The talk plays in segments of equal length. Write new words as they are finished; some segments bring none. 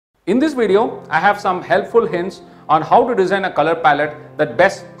In this video, I have some helpful hints on how to design a color palette that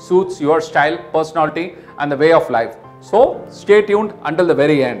best suits your style, personality and the way of life. So stay tuned until the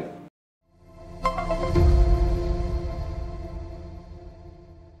very end.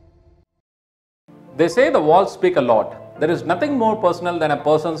 They say the walls speak a lot. There is nothing more personal than a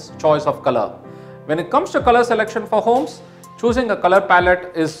person's choice of color. When it comes to color selection for homes, choosing a color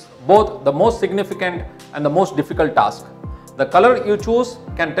palette is both the most significant and the most difficult task. The color you choose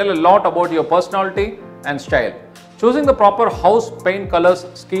can tell a lot about your personality and style. Choosing the proper house paint colors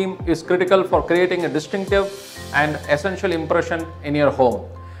scheme is critical for creating a distinctive and essential impression in your home.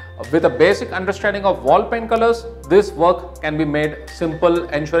 With a basic understanding of wall paint colors, this work can be made simple,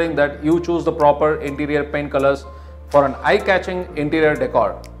 ensuring that you choose the proper interior paint colors for an eye-catching interior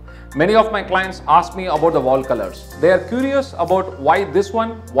decor. Many of my clients ask me about the wall colors. They are curious about why this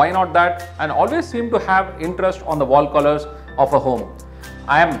one, why not that, and always seem to have interest on the wall colors of a home.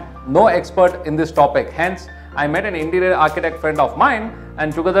 I am no expert in this topic, hence I met an interior architect friend of mine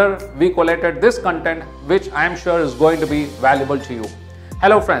and together we collated this content, which I am sure is going to be valuable to you.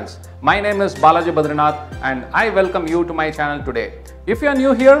 Hello friends, my name is Balaji Badrinath and I welcome you to my channel today. If you are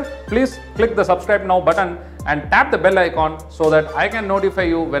new here, please click the subscribe now button and tap the bell icon so that I can notify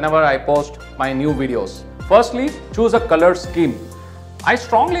you whenever I post my new videos. Firstly, choose a color scheme. I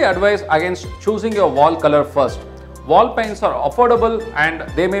strongly advise against choosing your wall color first. Wall paints are affordable and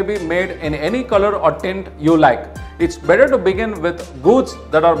they may be made in any color or tint you like. It's better to begin with goods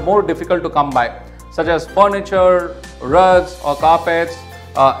that are more difficult to come by, such as furniture, rugs or carpets,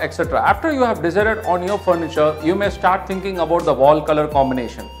 etc. After you have decided on your furniture, you may start thinking about the wall color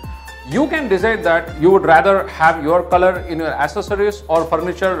combination. You can decide that you would rather have your color in your accessories or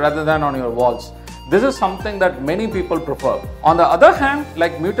furniture rather than on your walls. This is something that many people prefer. On the other hand,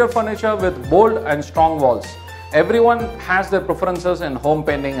 like muted furniture with bold and strong walls, everyone has their preferences in home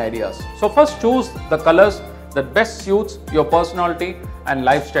painting ideas. So first choose the colors that best suits your personality and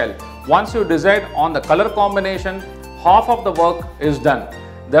lifestyle. Once you decide on the color combination, half of the work is done.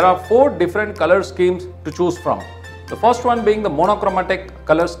 There are 4 different color schemes to choose from. The first one being the monochromatic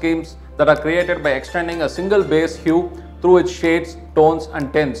color schemes that are created by extending a single base hue through its shades, tones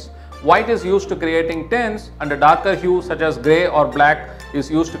and tints. White is used to creating tints and a darker hue such as grey or black is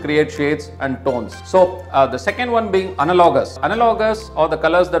used to create shades and tones. So the second one being analogous. Analogous are the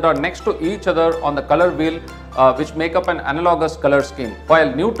colors that are next to each other on the color wheel which make up an analogous color scheme.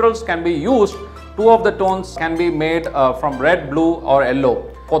 While neutrals can be used, 2 of the tones can be made from red, blue or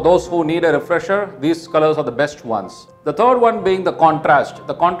yellow. For those who need a refresher, these colors are the best ones. The third one being the contrast.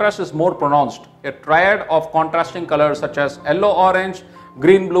 The contrast is more pronounced. A triad of contrasting colors such as yellow-orange,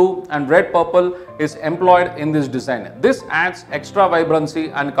 green-blue and red-purple is employed in this design. This adds extra vibrancy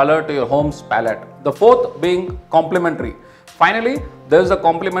and color to your home's palette. The fourth being complementary. Finally, there is a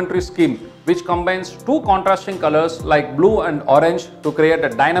complementary scheme which combines 2 contrasting colors like blue and orange to create a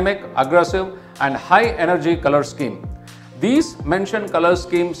dynamic, aggressive and high energy color scheme. These mentioned color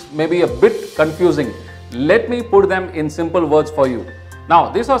schemes may be a bit confusing. Let me put them in simple words for you. Now,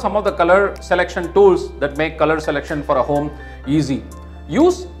 these are some of the color selection tools that make color selection for a home easy.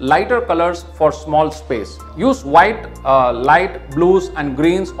 Use lighter colors for small space. Use white, light blues and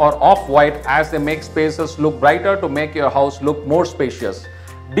greens or off-white as they make spaces look brighter to make your house look more spacious.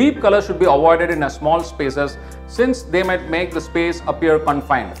 Deep colors should be avoided in small spaces since they might make the space appear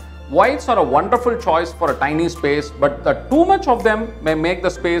confined. Whites are a wonderful choice for a tiny space, but too much of them may make the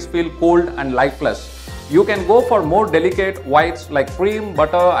space feel cold and lifeless. You can go for more delicate whites like cream,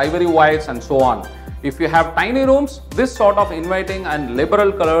 butter, ivory whites and so on. If you have tiny rooms, this sort of inviting and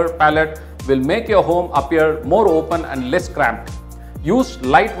liberal color palette will make your home appear more open and less cramped. Use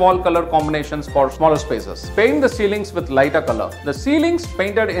light wall color combinations for smaller spaces. Paint the ceilings with lighter color. The ceilings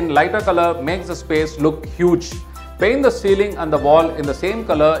painted in lighter color makes the space look huge. Paint the ceiling and the wall in the same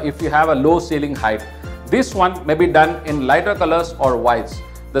color if you have a low ceiling height. This one may be done in lighter colors or whites.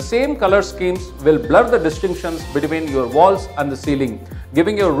 The same color schemes will blur the distinctions between your walls and the ceiling,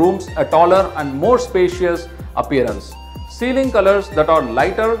 giving your rooms a taller and more spacious appearance. Ceiling colors that are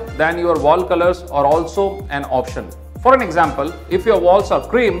lighter than your wall colors are also an option. For an example, if your walls are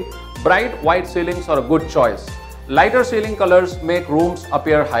cream, bright white ceilings are a good choice. Lighter ceiling colors make rooms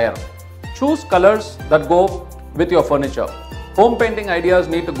appear higher. Choose colors that go with your furniture. Home painting ideas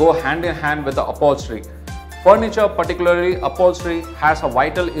need to go hand in hand with the upholstery. Furniture, particularly upholstery, has a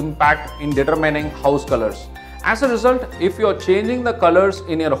vital impact in determining house colors. As a result, if you are changing the colors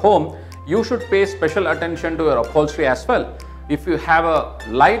in your home, you should pay special attention to your upholstery as well. If you have a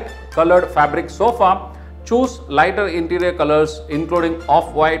light colored fabric sofa, choose lighter interior colors including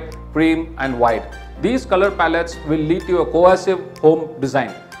off-white, cream and white. These color palettes will lead to a cohesive home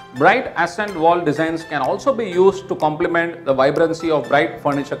design. Bright accent wall designs can also be used to complement the vibrancy of bright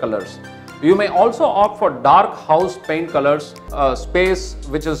furniture colors. You may also opt for dark house paint colors, space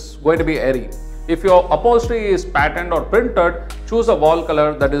which is going to be airy. If your upholstery is patterned or printed, choose a wall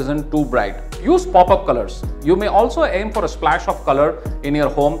color that isn't too bright. Use pop-up colors. You may also aim for a splash of color in your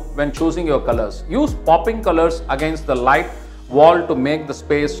home when choosing your colors. Use popping colors against the light wall to make the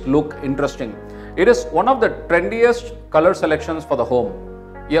space look interesting. It is one of the trendiest color selections for the home.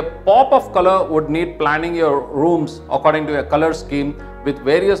 A pop of color would need planning your rooms according to a color scheme with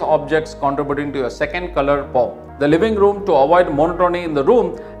various objects contributing to a second color pop. The living room, to avoid monotony in the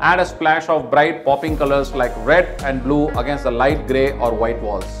room, add a splash of bright popping colors like red and blue against the light grey or white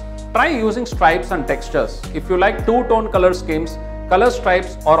walls. Try using stripes and textures. If you like two-tone color schemes, color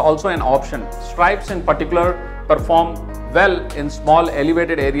stripes are also an option. Stripes in particular perform well in small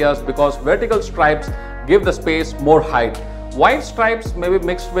elevated areas because vertical stripes give the space more height. White stripes may be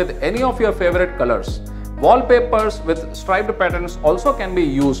mixed with any of your favorite colors. Wallpapers with striped patterns also can be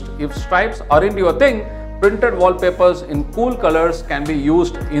used. If stripes aren't your thing, printed wallpapers in cool colors can be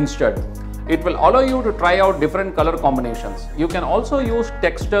used instead. It will allow you to try out different color combinations. You can also use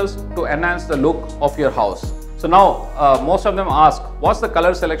textures to enhance the look of your house. So now, most of them ask, what's the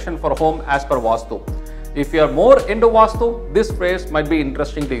color selection for home as per Vastu? If you are more into Vastu, this phrase might be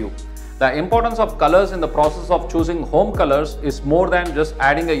interesting to you. The importance of colors in the process of choosing home colors is more than just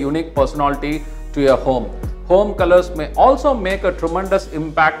adding a unique personality to your home. Home colors may also make a tremendous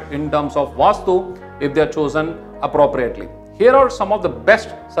impact in terms of Vastu if they are chosen appropriately. Here are some of the best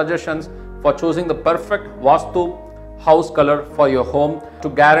suggestions for choosing the perfect Vastu house color for your home to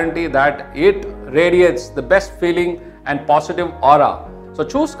guarantee that it radiates the best feeling and positive aura. So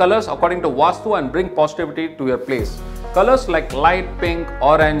choose colors according to Vastu and bring positivity to your place. Colors like light pink,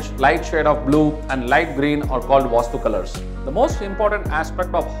 orange, light shade of blue and light green are called Vastu colors. The most important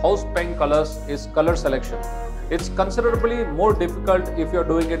aspect of house paint colors is color selection. It's considerably more difficult if you're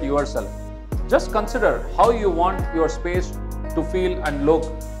doing it yourself. Just consider how you want your space to feel and look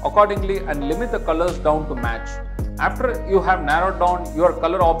accordingly and limit the colors down to match. After you have narrowed down your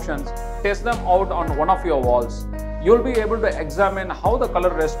color options, test them out on one of your walls. You'll be able to examine how the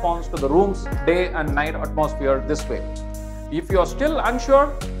color responds to the room's day and night atmosphere this way. If you are still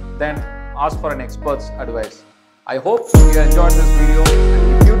unsure, then ask for an expert's advice. I hope you enjoyed this video,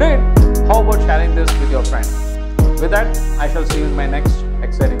 and if you did, how about sharing this with your friend? With that, I shall see you in my next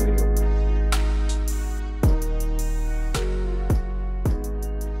exciting video.